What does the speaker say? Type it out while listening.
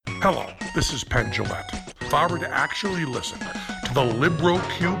Hello, this is Penn Jillette. If I were to actually listen to the Libro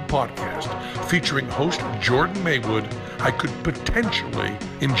Cube podcast featuring host Jordan Maywood, I could potentially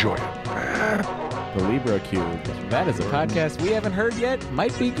enjoy it. The Libro Cube. That is a podcast we haven't heard yet.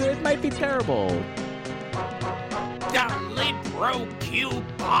 Might be good, might be terrible. The Libro Cube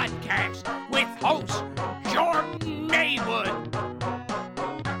podcast with host Jordan Maywood.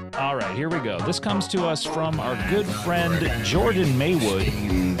 All right, here we go. This comes to us from our good friend Jordan Maywood.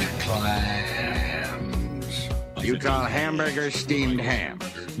 Steamed clams. You call hamburgers steamed ham?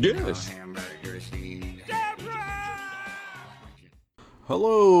 Yes.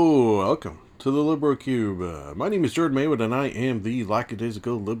 Hello, welcome to the Libro Cube. My name is Jordan Maywood, and I am the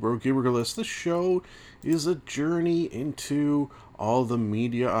lackadaisical Libro Cubergalist. This show is a journey into all the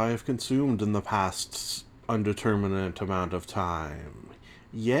media I have consumed in the past undeterminate amount of time.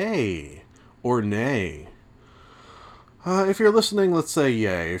 Yay, or nay. If you're listening, let's say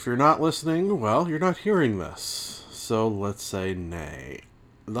yay. If you're not listening, well, you're not hearing this. So let's say nay.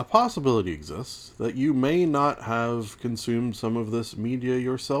 The possibility exists that you may not have consumed some of this media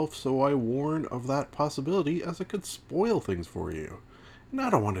yourself, so I warn of that possibility as it could spoil things for you. And I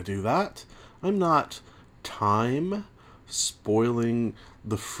don't want to do that. I'm not time spoiling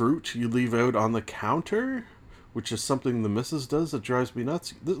the fruit you leave out on the counter, which is something the missus does that drives me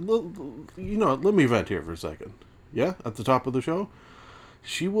nuts. You know, let me vent here for a second. Yeah, at the top of the show.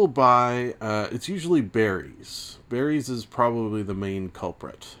 She will buy, it's usually berries. Berries is probably the main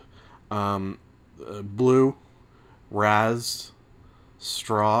culprit. Blue, raz,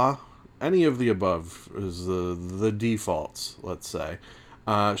 straw, any of the above is the defaults, let's say.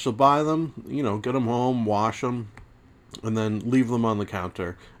 She'll buy them, you know, get them home, wash them, and then leave them on the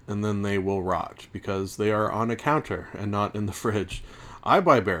counter, and then they will rot because they are on a counter and not in the fridge. I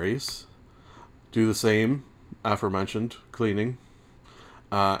buy berries, do the same, aforementioned, cleaning,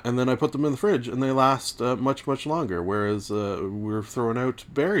 and then I put them in the fridge, and they last much, much longer, whereas we're throwing out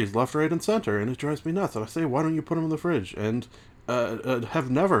berries left, right, and center, and it drives me nuts. And I say, why don't you put them in the fridge? And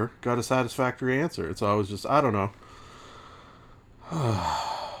have never got a satisfactory answer. It's always just, I don't know.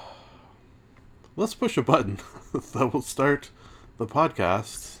 Let's push a button that will start the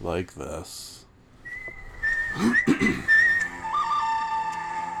podcast like this.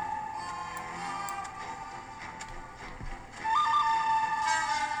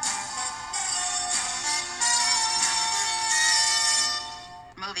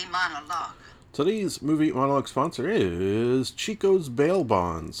 Movie monologue. Today's movie monologue sponsor is Chico's Bail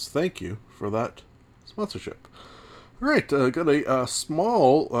Bonds. Thank you for that sponsorship. Alright, got a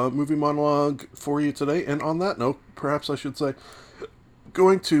small movie monologue for you today, and on that note, perhaps I should say,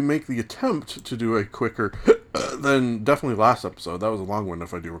 going to make the attempt to do a quicker than definitely last episode. That was a long one,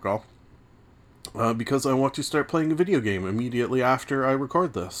 if I do recall. Because I want to start playing a video game immediately after I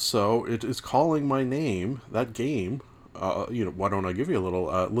record this. So it is calling my name, that game. You know, why don't I give you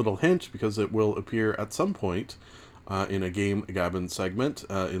a little hint, because it will appear at some point in a Game Gabbin segment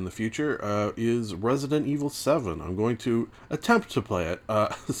in the future, is Resident Evil 7. I'm going to attempt to play it.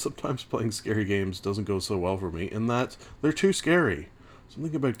 Sometimes playing scary games doesn't go so well for me, in that they're too scary.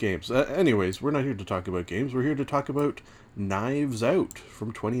 Something about games. Anyways, we're not here to talk about games. We're here to talk about Knives Out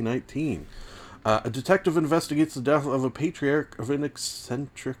from 2019. A detective investigates the death of a patriarch of an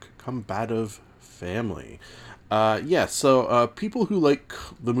eccentric, combative family. So people who like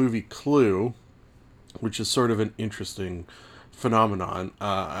the movie Clue, which is sort of an interesting phenomenon,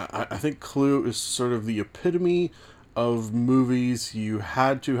 I think Clue is sort of the epitome of movies you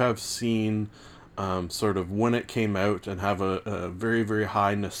had to have seen sort of when it came out and have a very, very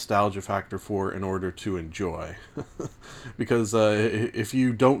high nostalgia factor for in order to enjoy. Because if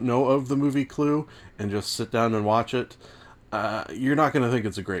you don't know of the movie Clue and just sit down and watch it, you're not going to think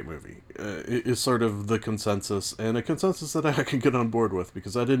it's a great movie. It is sort of the consensus, and a consensus that I can get on board with,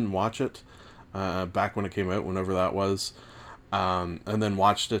 because I didn't watch it back when it came out, whenever that was, and then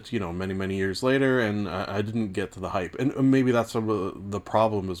watched it, you know, many, many years later, and I didn't get to the hype. And maybe that's some of the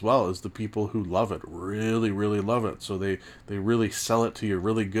problem as well, is the people who love it really, really love it, so they really sell it to you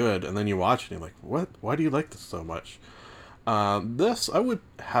really good, and then you watch it and you're like, what? Why do you like this so much? This, I would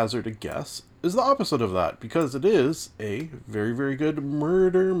hazard a guess, is the opposite of that, because it is a very, very good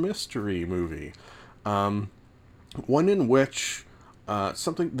murder mystery movie. One in which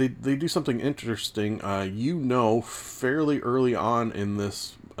they do something interesting. You know fairly early on in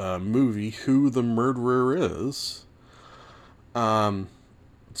this movie who the murderer is. So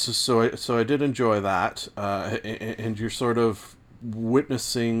I did enjoy that, and you're sort of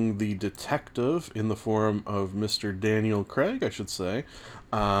witnessing the detective in the form of Mr. Daniel Craig, I should say,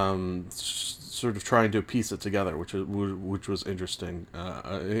 sort of trying to piece it together, which was interesting.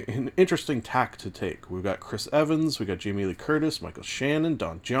 An interesting tack to take. We've got Chris Evans, we got Jamie Lee Curtis, Michael Shannon,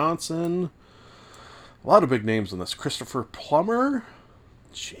 Don Johnson. A lot of big names in this. Christopher Plummer.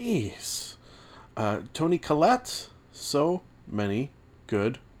 Jeez. Tony Collette. So many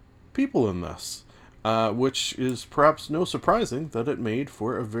good people in this. Which is perhaps no surprising that it made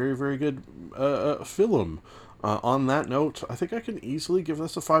for a very, very good film. On that note, I think I can easily give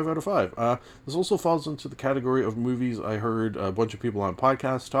this a 5 out of 5. This also falls into the category of movies I heard a bunch of people on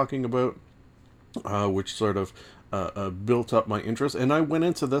podcasts talking about, which sort of built up my interest. And I went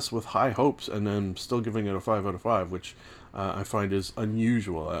into this with high hopes and then still giving it a 5 out of 5, which I find is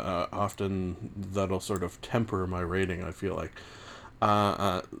unusual. Often that'll sort of temper my rating, I feel like.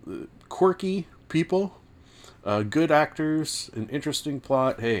 Quirky people, good actors, an interesting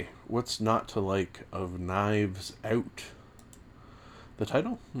plot. Hey, what's not to like of Knives Out? The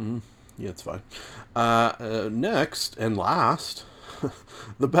title? Yeah, it's fine. Next and last,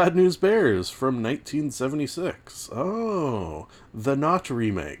 The Bad News Bears from 1976. Oh, the not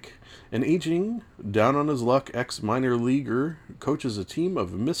remake. An aging, down on his luck ex-minor leaguer coaches a team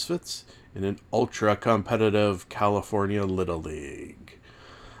of misfits in an ultra-competitive California Little League.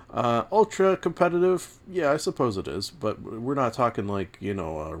 Ultra competitive, yeah, I suppose it is, but we're not talking like, a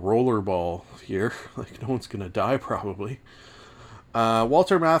rollerball here. Like, no one's gonna die, probably.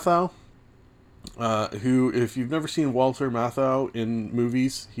 Walter Matthau, who, if you've never seen Walter Matthau in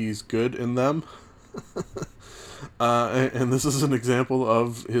movies, he's good in them. And this is an example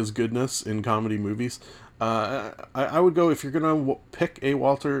of his goodness in comedy movies. I would go, if you're going to pick a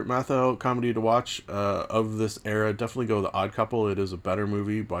Walter Matthau comedy to watch of this era, definitely go The Odd Couple. It is a better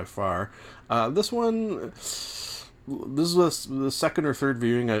movie by far. This was the second or third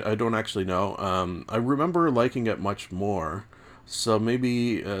viewing. I don't actually know. I remember liking it much more. So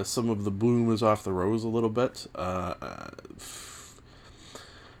maybe some of the bloom is off the rose a little bit.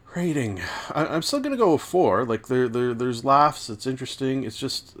 Rating. I'm still gonna go with 4. Like there's laughs. It's interesting. It's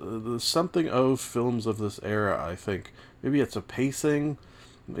just there's something of films of this era. I think maybe it's a pacing.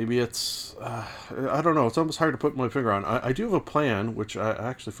 Maybe it's I don't know. It's almost hard to put my finger on. I do have a plan, which I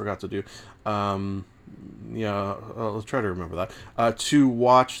actually forgot to do. Yeah, I'll try to remember that. To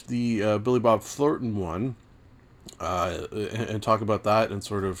watch the Billy Bob Thornton one, and talk about that and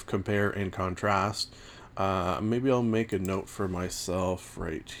sort of compare and contrast. Maybe I'll make a note for myself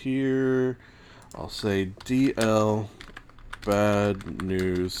right here. I'll say DL Bad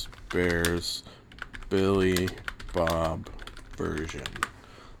News Bears Billy Bob version.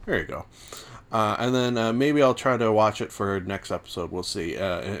 There you go. And then maybe I'll try to watch it for next episode. We'll see.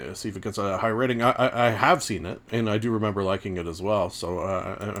 See if it gets a high rating. I have seen it, and I do remember liking it as well. So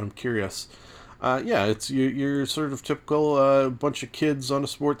I'm curious. Yeah, it's your sort of typical bunch of kids on a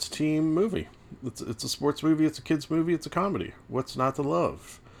sports team movie. It's a sports movie, it's a kids movie, it's a comedy. What's not to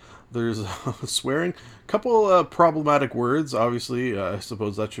love? There's swearing. A couple problematic words, obviously. I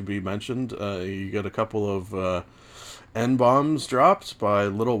suppose that should be mentioned. You get a couple of N-bombs dropped by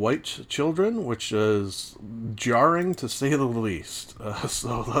little white children, which is jarring to say the least.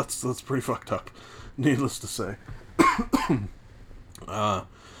 So that's pretty fucked up, needless to say.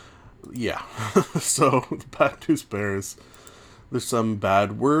 Yeah. So, the Bad News Bears. There's some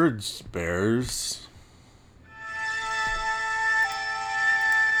bad words, bears.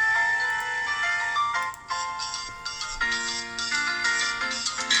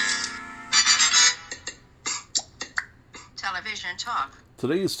 Television talk.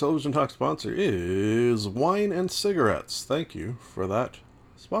 Today's Television Talk sponsor is Wine and Cigarettes. Thank you for that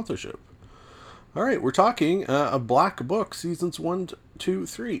sponsorship. All right, we're talking Black Book, Seasons 1, 2,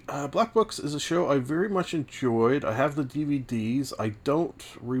 3. Black Books is a show I very much enjoyed. I have the DVDs. I don't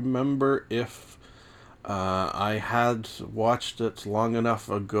remember if I had watched it long enough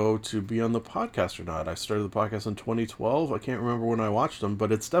ago to be on the podcast or not. I started the podcast in 2012. I can't remember when I watched them,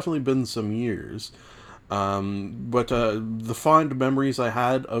 but it's definitely been some years. But the fond memories I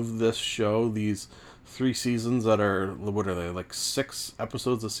had of this show, these 3 seasons that are, what are they, like 6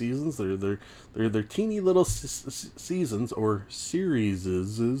 episodes of seasons? They're teeny little seasons, or series,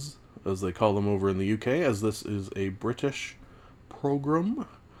 as they call them over in the UK, as this is a British program.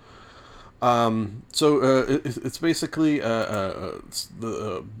 So it's basically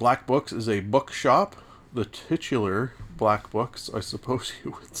the Black Books is a bookshop, the titular Black Books, I suppose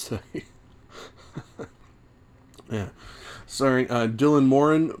you would say. Yeah. Starring Dylan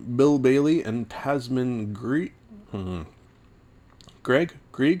Moran, Bill Bailey, and Tasman Greig, Greig,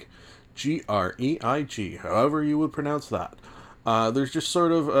 Greig, however you would pronounce that. There's just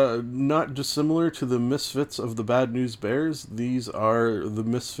sort of not dissimilar to the misfits of the Bad News Bears. These are the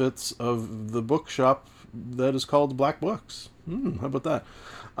misfits of the bookshop that is called Black Books. How about that?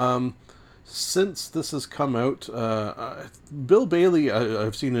 Since this has come out, Bill Bailey,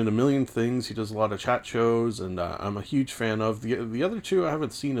 I've seen in a million things. He does a lot of chat shows, and I'm a huge fan of. The other two I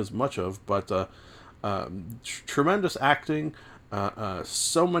haven't seen as much of, but tremendous acting,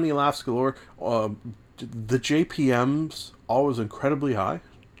 so many laughs galore. The JPMs always incredibly high,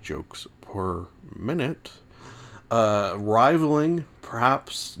 jokes per minute, rivaling,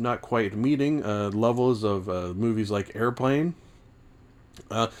 perhaps not quite meeting, levels of movies like Airplane.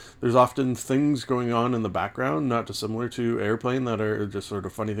 There's often things going on in the background, not dissimilar to Airplane, that are just sort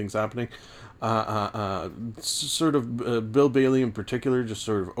of funny things happening. Sort of Bill Bailey in particular, just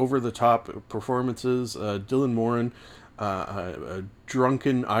sort of over-the-top performances. Dylan Moran, a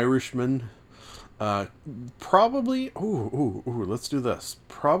drunken Irishman. Probably, let's do this.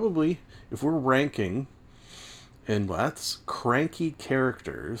 Probably, if we're ranking in let's cranky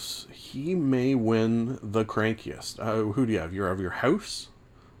characters, he may win the crankiest. Who do you have? You have your House.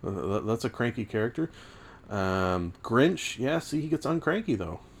 That's a cranky character. Grinch, yeah. See, he gets uncranky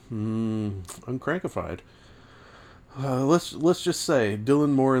though. Uncrankified. Let's just say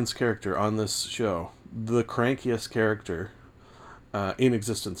Dylan Moran's character on this show, the crankiest character in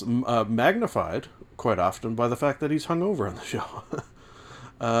existence, magnified quite often by the fact that he's hungover on the show.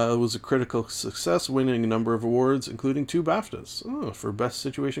 It was a critical success, winning a number of awards, including 2 BAFTAs for Best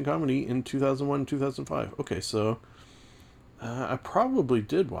Situation Comedy in 2001 and 2005. Okay, so I probably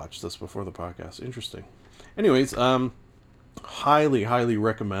did watch this before the podcast. Interesting. Anyways, highly, highly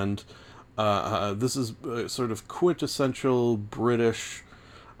recommend. This is sort of quintessential British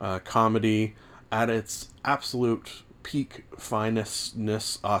comedy at its absolute peak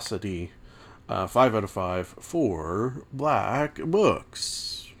fineness-osity. 5 out of 5 for Black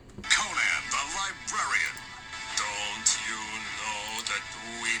Books. Conan the Librarian. Don't you know the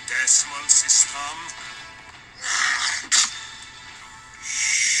Dewey Decimal System?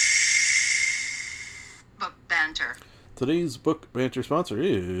 Book banter. Today's book banter sponsor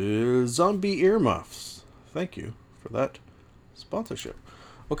is Zombie Earmuffs. Thank you for that sponsorship.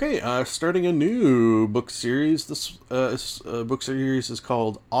 Okay, starting a new book series. This book series is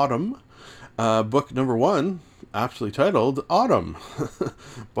called Autumn. Book number 1, aptly titled Autumn,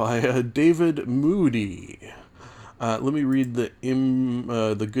 by David Moody. Let me read the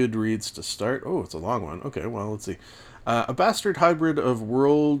Goodreads to start. Oh, it's a long one. Okay, well, let's see. A bastard hybrid of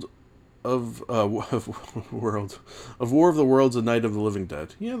War of the Worlds and Night of the Living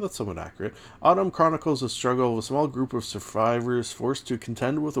Dead. Yeah, that's somewhat accurate. Autumn chronicles the struggle of a small group of survivors forced to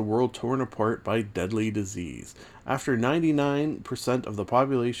contend with a world torn apart by deadly disease. After 99% of the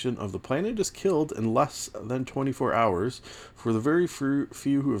population of the planet is killed in less than 24 hours, for the very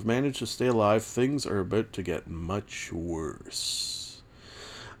few who have managed to stay alive, things are about to get much worse.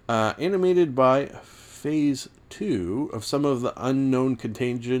 Animated by Phase 2 of some of the unknown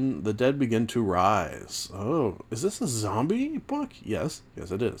contagion, the dead begin to rise. Oh, is this a zombie book? Yes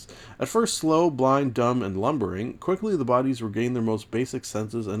it is. At first slow, blind, dumb, and lumbering, quickly the bodies regain their most basic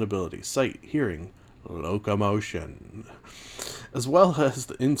senses and abilities: sight, hearing, locomotion, as well as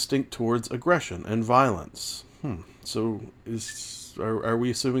the instinct towards aggression and violence. So are we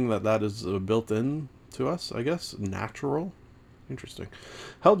assuming that is built in to us, I guess? Natural? Interesting.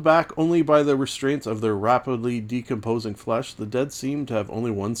 Held back only by the restraints of their rapidly decomposing flesh, the dead seem to have only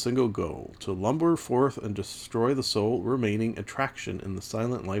one single goal: to lumber forth and destroy the sole remaining attraction in the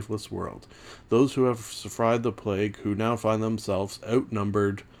silent, lifeless world. Those who have survived the plague, who now find themselves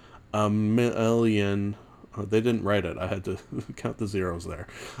outnumbered 1,000,000... Oh, they didn't write it. I had to count the zeros there.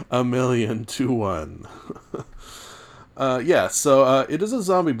 1,000,000 to 1. So it is a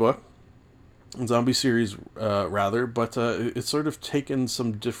zombie book. Zombie series, rather, but it's sort of taken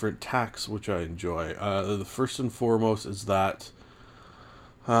some different tacks, which I enjoy. The first and foremost is that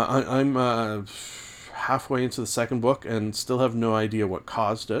I'm halfway into the second book and still have no idea what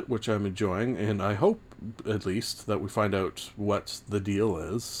caused it, which I'm enjoying, and I hope, at least, that we find out what the deal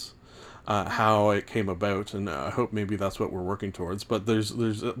is, how it came about, and I hope maybe that's what we're working towards. But there's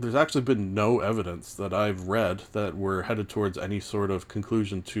actually been no evidence that I've read that we're headed towards any sort of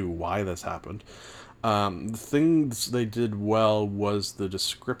conclusion to why this happened. The things they did well was the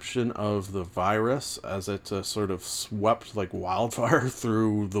description of the virus as it sort of swept like wildfire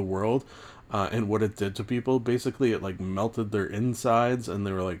through the world, and what it did to people. Basically, it like melted their insides, and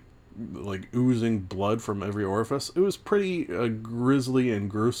they were like oozing blood from every orifice. It was pretty grisly and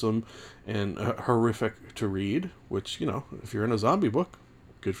gruesome and horrific to read, which, if you're in a zombie book,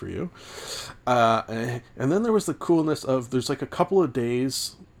 Good for you. And then there was the coolness of there's like a couple of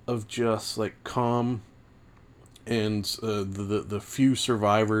days of just like calm and the few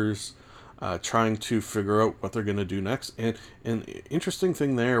survivors trying to figure out what they're going to do next. And an interesting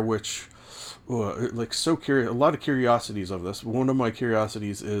thing there, which like so curious, a lot of curiosities of this. One of my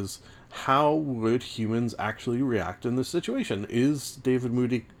curiosities is how would humans actually react in this situation? Is David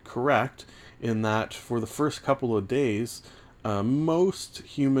Moody correct in that for the first couple of days, most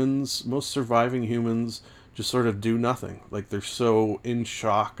surviving humans just sort of do nothing. Like they're so in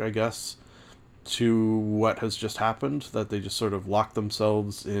shock, I guess, to what has just happened that they just sort of lock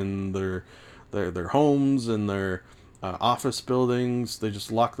themselves in their homes and their office buildings. They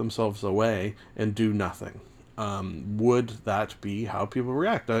just lock themselves away and do nothing. Would that be how people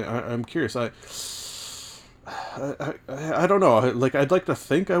react? I'm curious. I don't know. Like I'd like to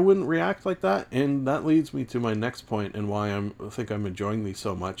think I wouldn't react like that, and that leads me to my next point and why I think I'm enjoying these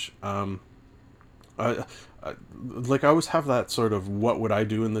so much. I always have that sort of what would I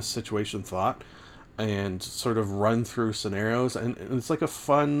do in this situation thought, and sort of run through scenarios, and it's like a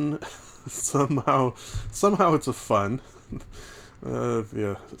fun somehow it's a fun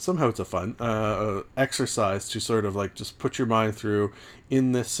somehow it's a fun exercise to sort of like just put your mind through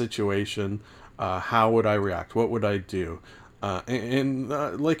in this situation. How would I react? What would I do?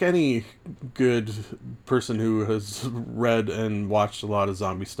 Like any good person who has read and watched a lot of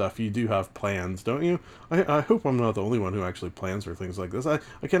zombie stuff, you do have plans, don't you? I hope I'm not the only one who actually plans for things like this. I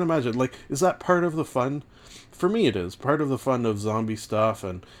can't imagine. Like, is that part of the fun? For me, it is. Part of the fun of zombie stuff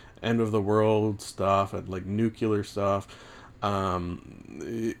and end of the world stuff and like nuclear stuff.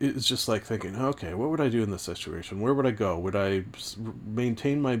 It's just like thinking, okay, what would I do in this situation? Where would I go? Would I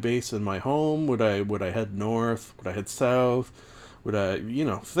maintain my base in my home? Would I head north? Would I head south? Would I,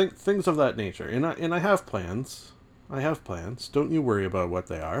 think things of that nature? And I have plans. Don't you worry about what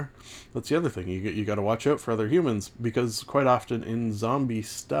they are. That's the other thing. You got to watch out for other humans, because quite often in zombie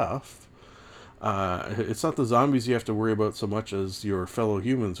stuff, it's not the zombies you have to worry about so much as your fellow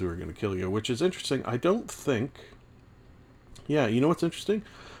humans who are going to kill you, which is interesting. I don't think. Yeah, you know what's interesting?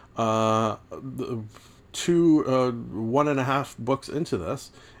 The 1.5 books into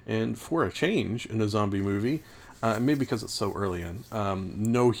this, and for a change in a zombie movie, maybe because it's so early in,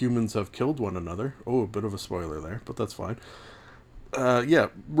 no humans have killed one another. Oh, a bit of a spoiler there, but that's fine. Yeah,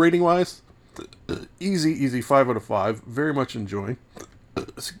 rating-wise, easy 5 out of 5. Very much enjoying.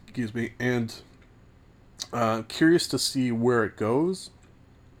 Excuse me, and curious to see where it goes.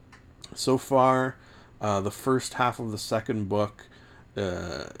 So far, the first half of the second book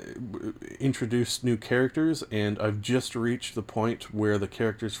introduced new characters, and I've just reached the point where the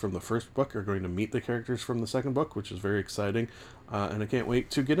characters from the first book are going to meet the characters from the second book, which is very exciting, and I can't wait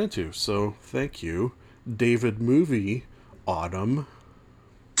to get into. So thank you, David Movie Autumn.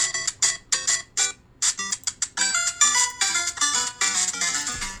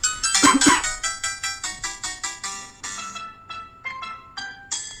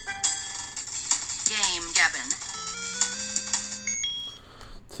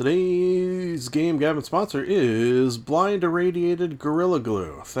 Today's Game Gavin sponsor is Blind Irradiated Gorilla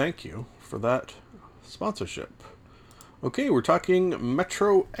Glue. Thank you for that sponsorship. Okay, we're talking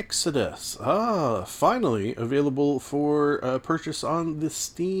Metro Exodus. Finally available for purchase on the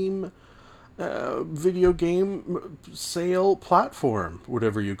Steam video game sale platform,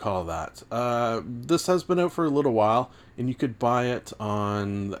 whatever you call that. This has been out for a little while, and you could buy it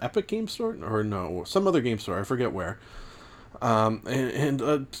on the Epic Game Store, or no, some other game store, I forget where.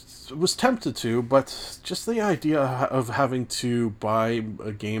 Was tempted to, but just the idea of having to buy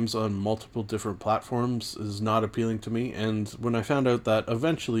games on multiple different platforms is not appealing to me, and when I found out that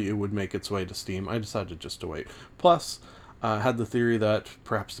eventually it would make its way to Steam, I decided just to wait. Plus, had the theory that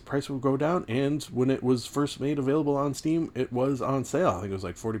perhaps the price would go down, and when it was first made available on Steam, it was on sale. I think it was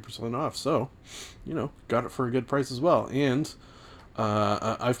like 40% off, so, got it for a good price as well. And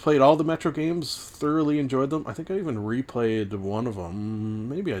I've played all the Metro games, thoroughly enjoyed them. I think I even replayed one of them.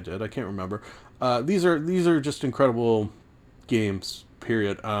 Maybe I did. I can't remember. These are just incredible games.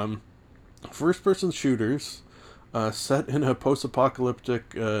 Period. First-person shooters set in a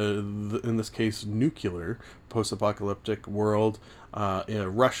post-apocalyptic, in this case, nuclear post-apocalyptic world.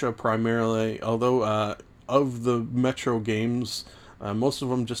 In Russia primarily. Although of the Metro games, most of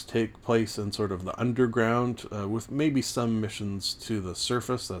them just take place in sort of the underground, with maybe some missions to the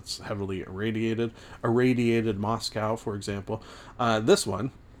surface that's heavily irradiated. Irradiated Moscow, for example. This one,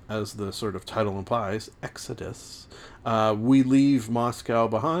 as the sort of title implies, Exodus. We leave Moscow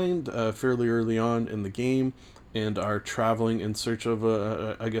behind fairly early on in the game, and are traveling in search of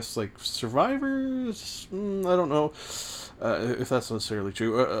I guess like survivors. I don't know if that's necessarily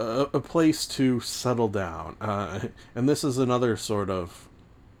true. A place to settle down, and this is another sort of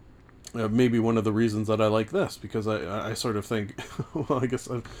maybe one of the reasons that I like this, because I sort of think, well, I guess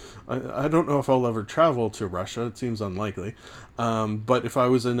I don't know if I'll ever travel to Russia. It seems unlikely. But if I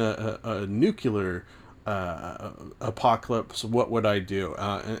was in a nuclear apocalypse, what would I do?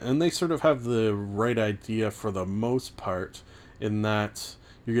 And they sort of have the right idea for the most part, in that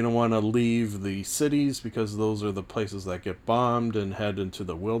you're going to want to leave the cities because those are the places that get bombed, and head into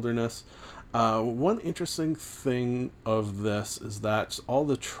the wilderness. One interesting thing of this is that all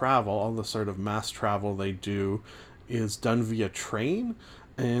the travel, all the sort of mass travel they do, is done via train.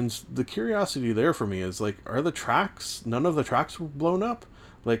 And the curiosity there for me is like, are the tracks, none of the tracks were blown up?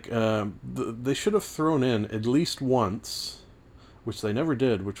 Like, they should have thrown in at least once, which they never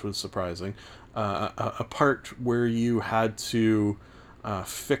did, which was surprising, a part where you had to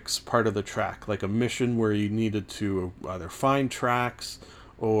fix part of the track, like a mission where you needed to either find tracks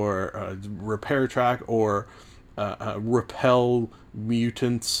or repair track, or repel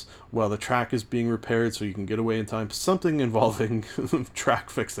mutants while the track is being repaired so you can get away in time. Something involving track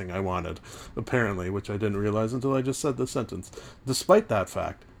fixing I wanted, apparently, which I didn't realize until I just said the sentence. Despite that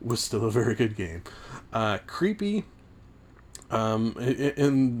fact, it was still a very good game. Creepy.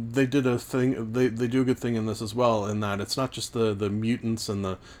 And they did a thing, they do a good thing in this as well, in that it's not just the mutants and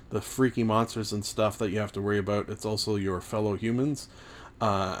the freaky monsters and stuff that you have to worry about, it's also your fellow humans.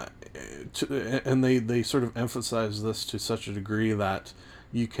 And they sort of emphasize this to such a degree that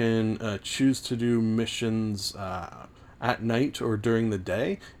you can choose to do missions at night or during the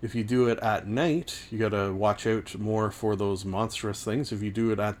day. If you do it at night, you gotta watch out more for those monstrous things. If you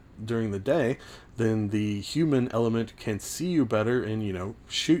do it during the day, then the human element can see you better and,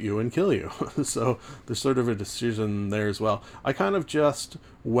 shoot you and kill you. So there's sort of a decision there as well. I kind of just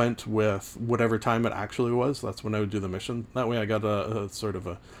went with whatever time it actually was. That's when I would do the mission. That way I got a sort of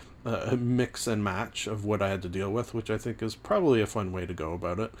a mix and match of what I had to deal with, which I think is probably a fun way to go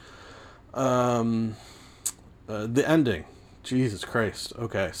about it. The ending. Jesus Christ.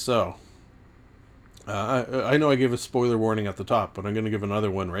 Okay, so I know I gave a spoiler warning at the top, but I'm going to give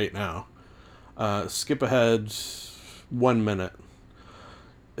another one right now. Skip ahead 1 minute.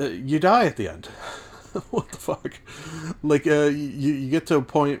 You die at the end. What the fuck? Like, you get to a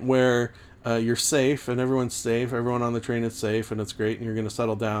point where you're safe, and everyone's safe, everyone on the train is safe, and it's great, and you're going to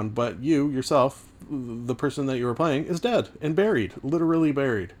settle down, but you, yourself, the person that you were playing, is dead and buried. Literally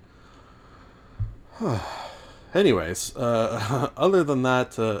buried. Anyways, other than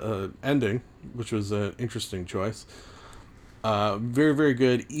that ending, which was an interesting choice, very, very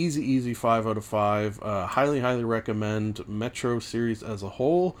good, easy 5 out of 5, highly recommend Metro series as a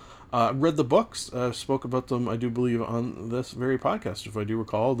whole. Read the books, spoke about them, I do believe, on this very podcast, if I do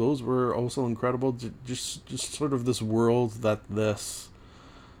recall. Those were also incredible. Just sort of this world that this...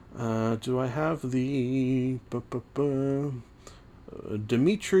 do I have the...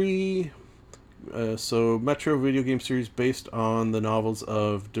 Dmitri... so Metro video game series based on the novels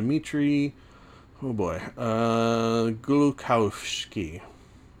of Dmitri... Oh boy. Glukowski.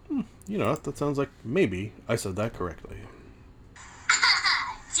 That sounds like maybe I said that correctly.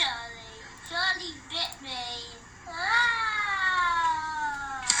 Charlie bit me.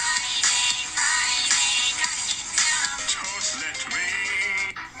 Don't let me.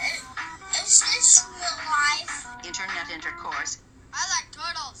 Is this real life? Internet intercourse. I like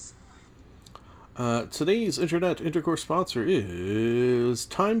turtles. Today's Internet Intercourse sponsor is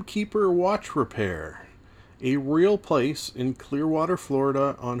Timekeeper Watch Repair, a real place in Clearwater,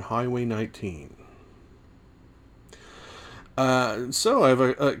 Florida on Highway 19. So I have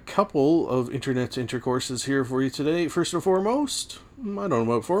a couple of Internet Intercourses here for you today. First and foremost, I don't know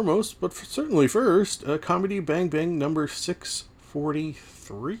about foremost, but certainly first, Comedy Bang Bang number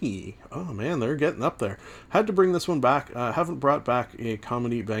 643. Oh man, they're getting up there. Had to bring this one back. Haven't brought back a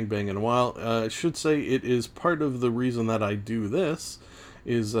Comedy Bang Bang in a while. I should say it is part of the reason that I do this.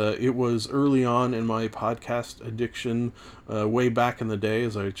 It was early on in my podcast addiction, way back in the day,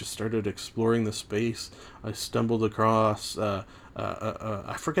 as I just started exploring the space. I stumbled across, I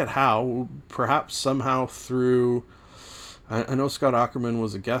forget how, perhaps somehow through... I know Scott Ackerman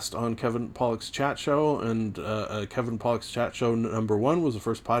was a guest on Kevin Pollak's chat show, and Kevin Pollak's chat show number 1 was the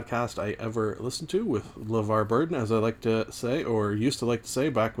first podcast I ever listened to with LeVar Burton, as I like to say, or used to like to say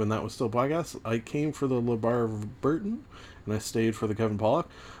back when that was still podcast. I came for the LeVar Burton, and I stayed for the Kevin Pollak.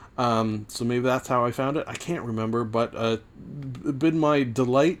 So maybe that's how I found it. I can't remember, but been my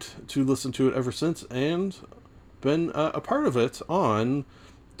delight to listen to it ever since, and been a part of it on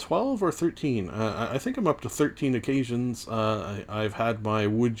 12 or 13. I think I'm up to 13 occasions. I've had my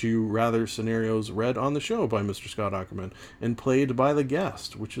Would You Rather scenarios read on the show by Mr. Scott Ackerman and played by the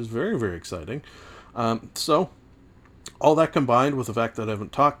guest, which is very, very exciting. So, all that combined with the fact that I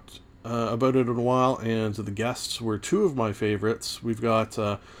haven't talked about it in a while, and the guests were two of my favorites. We've got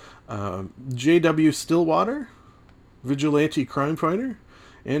J.W. Stillwater, vigilante crime fighter,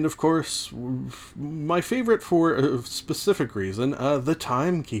 and of course, my favorite for a specific reason, the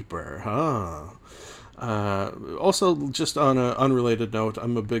Timekeeper. Also, just on an unrelated note,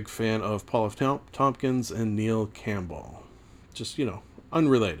 I'm a big fan of Paul F. Tompkins and Neil Campbell. Just,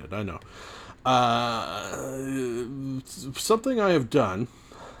 unrelated, I know. Something I have done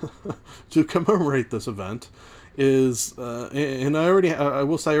to commemorate this event is, and I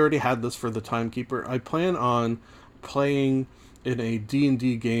will say I already had this for the Timekeeper. I plan on playing in a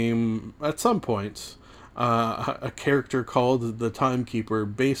D&D game at some point, a character called the Timekeeper,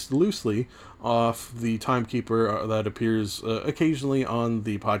 based loosely off the Timekeeper that appears occasionally on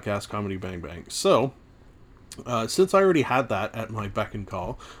the podcast Comedy Bang Bang. So, since I already had that at my beck and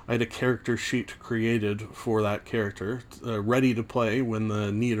call, I had a character sheet created for that character, ready to play when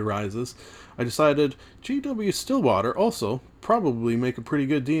the need arises. I decided G.W. Stillwater also probably make a pretty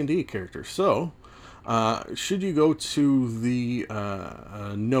good D&D character. So, should you go to the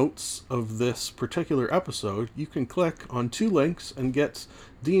notes of this particular episode, you can click on two links and get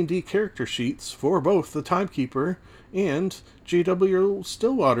D&D character sheets for both the Timekeeper and J.W.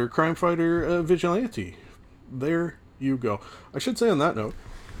 Stillwater, crime fighter vigilante. There you go. I should say on that note,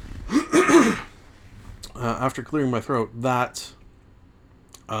 after clearing my throat, that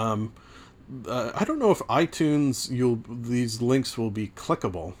I don't know if iTunes these links will be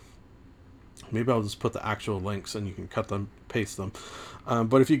clickable. Maybe I'll just put the actual links and you can cut them, paste them.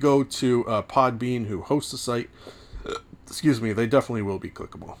 But if you go to Podbean, who hosts the site, they definitely will be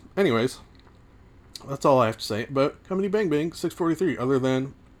clickable. Anyways, that's all I have to say about Comedy Bang Bang 643, other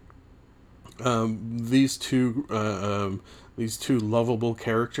than these two lovable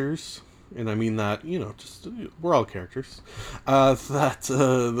characters. And I mean that, we're all characters.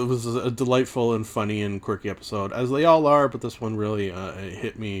 That was a delightful and funny and quirky episode, as they all are, but this one really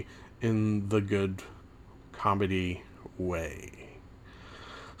hit me in the good comedy way.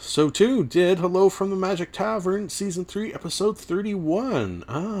 So too did Hello from the Magic Tavern, Season 3, Episode 31.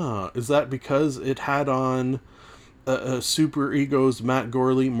 Is that because it had on Super Egos Matt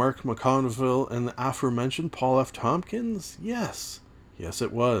Gorley, Mark McConville, and the aforementioned Paul F. Tompkins? Yes,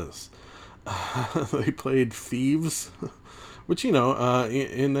 it was. They played thieves, which, in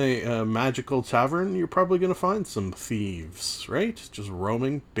a magical tavern, you're probably going to find some thieves, right? Just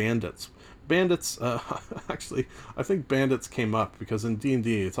roaming bandits. Actually, I think bandits came up because in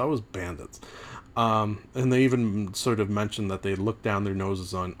D&D, it's always bandits. And they even sort of mentioned that they look down their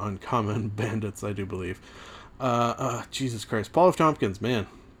noses on common bandits, I do believe. Jesus Christ. Paul F. Tompkins, man.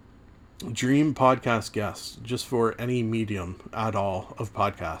 Dream podcast guest, just for any medium at all of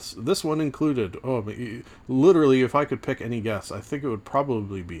podcasts. This one included. Literally, if I could pick any guest, I think it would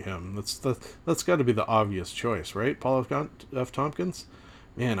probably be him. That's got to be the obvious choice, right? Paul F. Tompkins?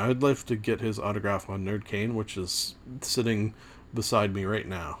 Man, I'd love to get his autograph on Nerd Cane, which is sitting beside me right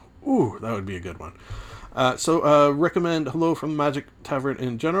now. Ooh, that would be a good one. So recommend Hello from the Magic Tavern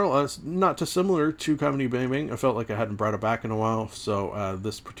in general. It's not dissimilar to Comedy Bang Bang. I felt like I hadn't brought it back in a while, so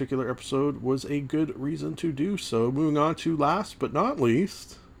this particular episode was a good reason to do so. Moving on to last but not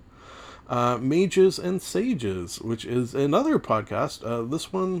least, Mages and Sages, which is another podcast.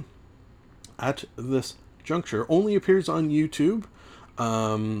 This one, at this juncture, only appears on YouTube.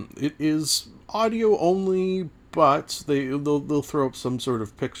 It is audio only, but they'll throw up some sort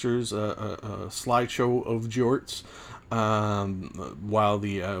of pictures, a slideshow of jorts, while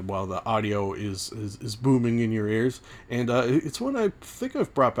the audio is booming in your ears. And it's one I think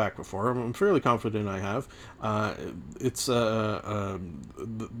I've brought back before. I'm fairly confident I have. It's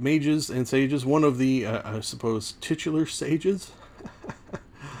Mages and Sages, one of the I suppose titular sages.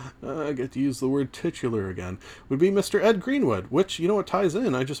 I get to use the word titular again, would be Mr. Ed Greenwood, which, what ties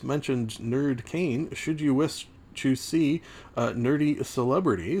in. I just mentioned Nerd Cane. Should you wish to see nerdy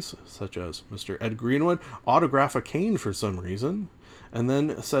celebrities, such as Mr. Ed Greenwood, autograph a cane for some reason, and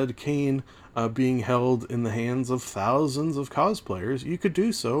then said cane being held in the hands of thousands of cosplayers, you could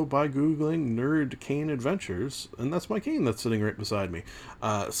do so by Googling Nerd Cane Adventures, and that's my cane that's sitting right beside me,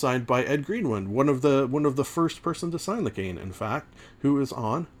 signed by Ed Greenwood, one of the first person to sign the cane, in fact, who is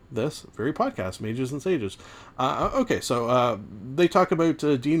on this very podcast, Mages and Sages. Okay, so they talk about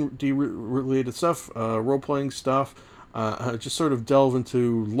D&D related stuff, role-playing stuff, just sort of delve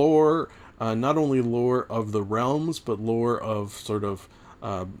into lore, not only lore of the realms, but lore of sort of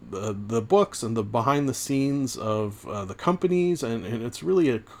the books and the behind the scenes of the companies, and it's really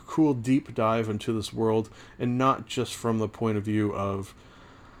a cool deep dive into this world, and not just from the point of view of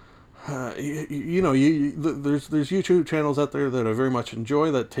there's YouTube channels out there that I very much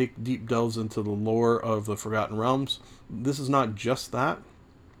enjoy that take deep delves into the lore of the Forgotten Realms. This is not just that.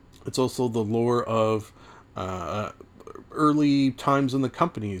 It's also the lore of early times in the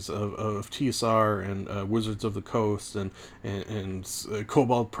companies of TSR and Wizards of the Coast and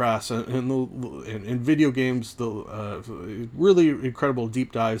Cobalt Press and video games. The really incredible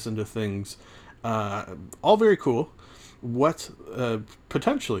deep dives into things. All very cool. What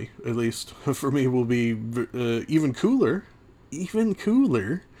potentially, at least for me, will be even cooler,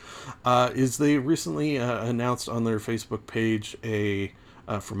 is they recently announced on their Facebook page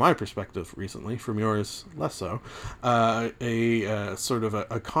from my perspective recently, from yours less so, a sort of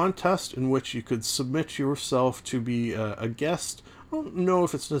a contest in which you could submit yourself to be a guest. I don't know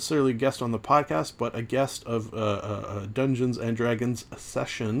if it's necessarily a guest on the podcast, but a guest of a Dungeons and Dragons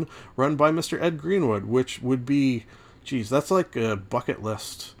session run by Mr. Ed Greenwood, which would be, geez, that's like a bucket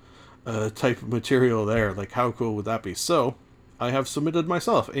list type of material there. Like, how cool would that be? So, I have submitted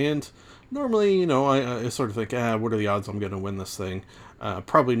myself, and normally, I sort of think, what are the odds I'm going to win this thing?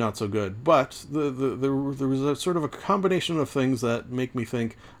 Probably not so good, but there was a sort of a combination of things that make me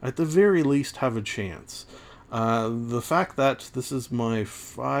think, at the very least, have a chance. The fact that this is my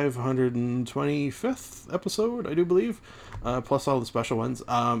 525th episode, I do believe, plus all the special ones,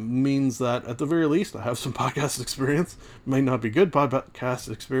 means that at the very least I have some podcast experience. Might not be good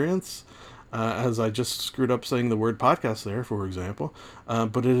podcast experience, as I just screwed up saying the word podcast there, for example,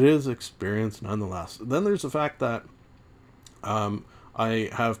 but it is experience nonetheless. Then there's the fact that I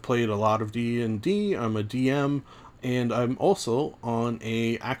have played a lot of D&D, I'm a DM, and I'm also on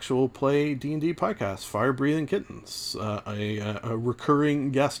a actual play D&D podcast, Fire Breathing Kittens, a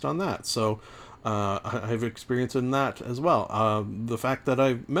recurring guest on that. So I have experience in that as well. The fact that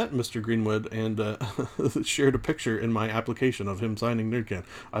I've met Mr. Greenwood and shared a picture in my application of him signing NerdCan.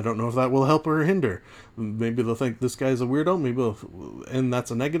 I don't know if that will help or hinder. Maybe they'll think this guy's a weirdo, and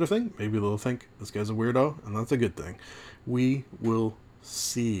that's a negative thing. Maybe they'll think this guy's a weirdo, and that's a good thing. We will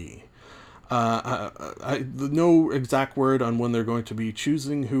see. No exact word on when they're going to be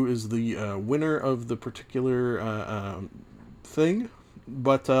choosing who is the winner of the particular thing,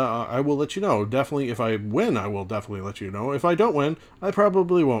 but I will let you know. Definitely, if I win, I will definitely let you know. If I don't win, I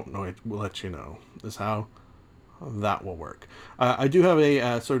probably won't let you know, is how that will work. I do have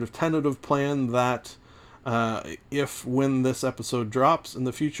a sort of tentative plan that when this episode drops in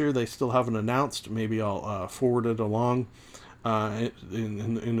the future, they still haven't announced, maybe I'll forward it along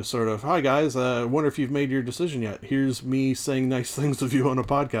in a sort of, hi guys, I wonder if you've made your decision yet. Here's me saying nice things of you on a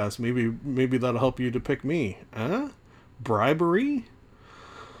podcast. Maybe that'll help you to pick me. Bribery?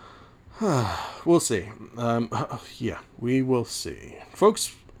 We'll see. Yeah, we will see.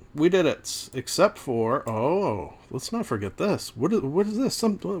 Folks, we did it. Except for, let's not forget this. What is this?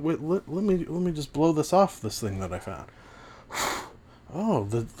 Wait, let me just blow this off, this thing that I found. Oh,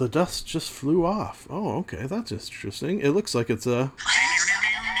 the dust just flew off. Oh, okay, that's interesting. It looks like it's a...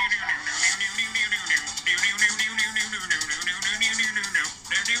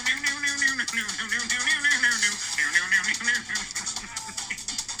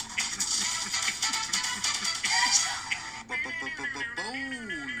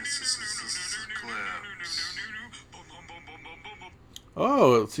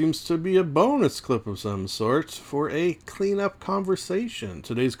 Oh, it seems to be a bonus clip of some sort for a cleanup conversation.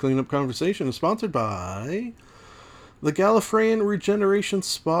 Today's cleanup conversation is sponsored by the Gallifreyan Regeneration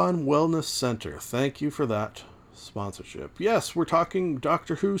Spa and Wellness Center. Thank you for that sponsorship. Yes, we're talking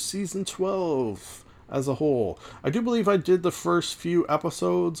Doctor Who Season 12 as a whole. I do believe I did the first few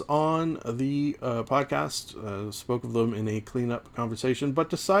episodes on the podcast, spoke of them in a cleanup conversation, but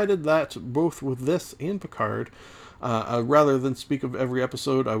decided that both with this and Picard, rather than speak of every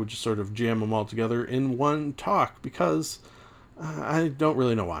episode, I would just sort of jam them all together in one talk, because I don't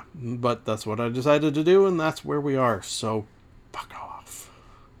really know why. But that's what I decided to do, and that's where we are, so fuck off.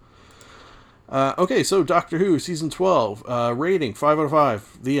 Okay, so Doctor Who, Season 12, rating, 5 out of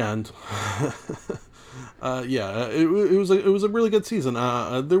 5, the end. It was a really good season.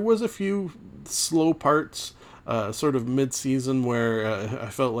 There was a few slow parts, sort of mid-season, where I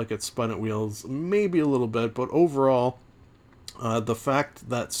felt like it spun at wheels maybe a little bit, but overall, the fact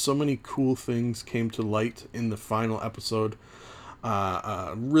that so many cool things came to light in the final episode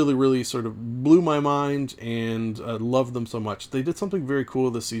really, really sort of blew my mind, and loved them so much. They did something very cool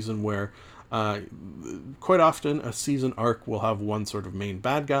this season where Quite often, a season arc will have one sort of main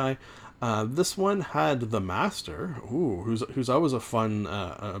bad guy. This one had the Master, who's always a fun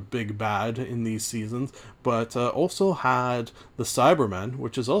big bad in these seasons, but also had the Cybermen,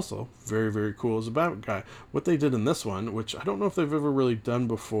 which is also very, very cool as a bad guy. What they did in this one, which I don't know if they've ever really done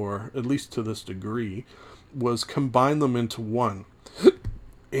before, at least to this degree, was combine them into one.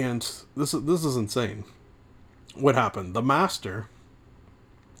 And this is insane. What happened? The Master,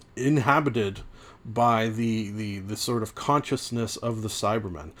 inhabited by the sort of consciousness of the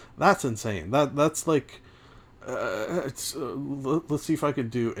Cybermen. That's insane. That's like, let's see if I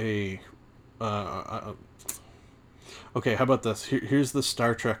could do a. Okay, how about this? Here's the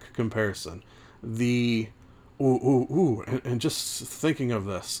Star Trek comparison. And just thinking of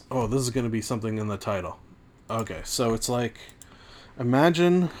this. Oh, this is going to be something in the title. Okay, so it's like,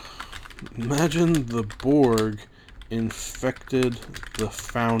 imagine the Borg infected the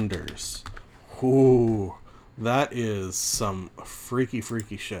Founders. Ooh, that is some freaky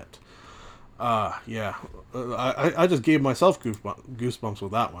shit. Yeah. I just gave myself goosebumps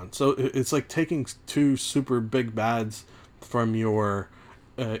with that one. So it's like taking two super big bads from your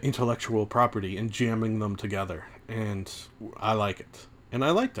intellectual property and jamming them together. And I like it. And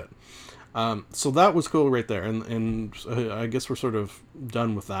I liked it. So that was cool right there. And I guess we're sort of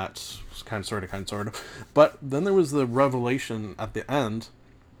done with that. Kind of. But then there was the revelation at the end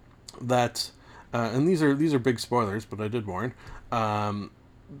that... and these are big spoilers, but I did warn,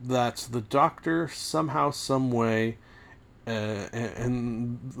 that the Doctor somehow, some way,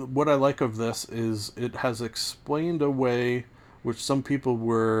 and what I like of this is it has explained a way which some people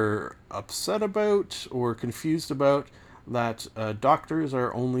were upset about or confused about, that Doctors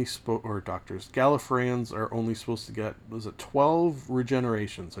are only Gallifreyans are only supposed to get, 12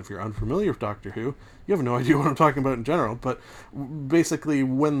 regenerations. If you're unfamiliar with Doctor Who, you have no idea what I'm talking about in general, but basically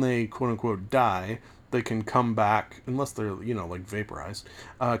when they quote-unquote die, they can come back, unless they're, like vaporized,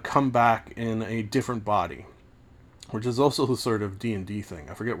 come back in a different body, which is also the sort of D&D thing.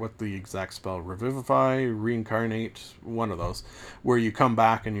 I forget what the exact spell, revivify, reincarnate, one of those, where you come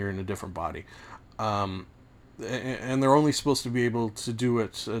back and you're in a different body. And they're only supposed to be able to do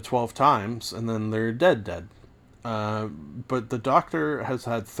it 12 times, and then they're dead. But the Doctor has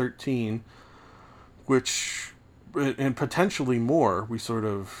had 13, which, and potentially more,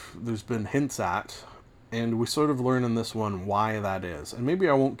 there's been hints at, and we sort of learn in this one why that is. And maybe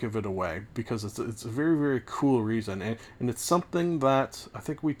I won't give it away, because it's a very, very cool reason. And it's something that I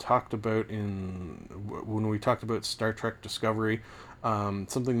think we talked about when we talked about Star Trek Discovery,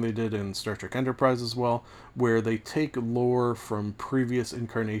 something they did in Star Trek Enterprise as well, where they take lore from previous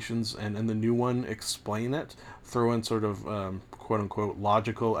incarnations and in the new one explain it, throw in sort of quote-unquote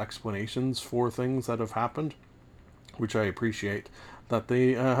logical explanations for things that have happened, which I appreciate that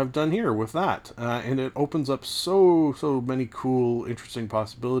they have done here with that. And it opens up so many cool, interesting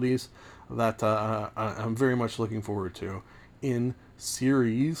possibilities that I'm very much looking forward to in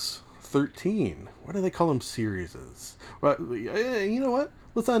Series 13. Why do they call them series? Well, you know what?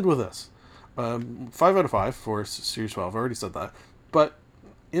 Let's end with this. 5 out of 5 for Series 12. I already said that. But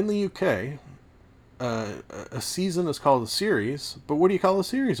in the UK, a season is called a series, but what do you call a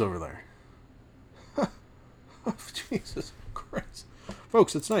series over there? Oh, Jesus Christ.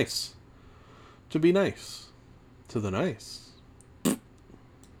 Folks, it's nice to be nice to the nice.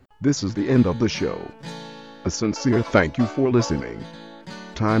 This is the end of the show. A sincere thank you for listening.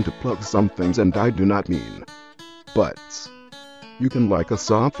 Time to plug some things, and I do not mean butts. You can like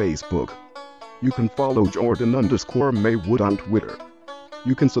us on Facebook. You can follow Jordan_Maywood on Twitter.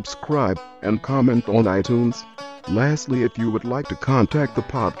 You can subscribe and comment on iTunes. Lastly, if you would like to contact the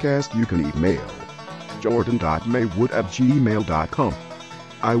podcast, you can email jordan.maywood@gmail.com.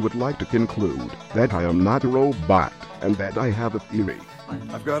 I would like to conclude that I am not a robot and that I have a theory.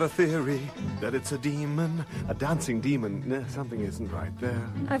 I've got a theory that it's a demon, a dancing demon. Nah, something isn't right there.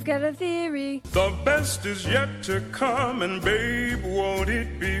 I've got a theory. The best is yet to come, and babe, won't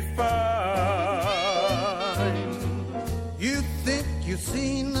it be fine? You think you've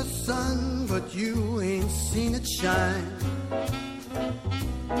seen the sun, but you ain't seen it shine.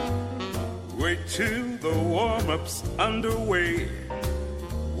 Wait till the warm-up's underway.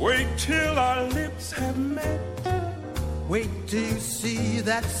 Wait till our lips have met. Wait till you see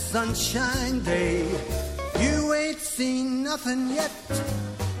that sunshine day. You ain't seen nothing yet.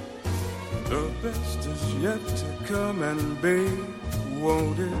 The best is yet to come, and babe,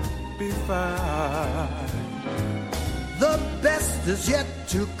 won't it be fine? The best is yet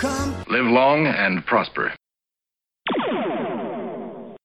to come. Live long and prosper.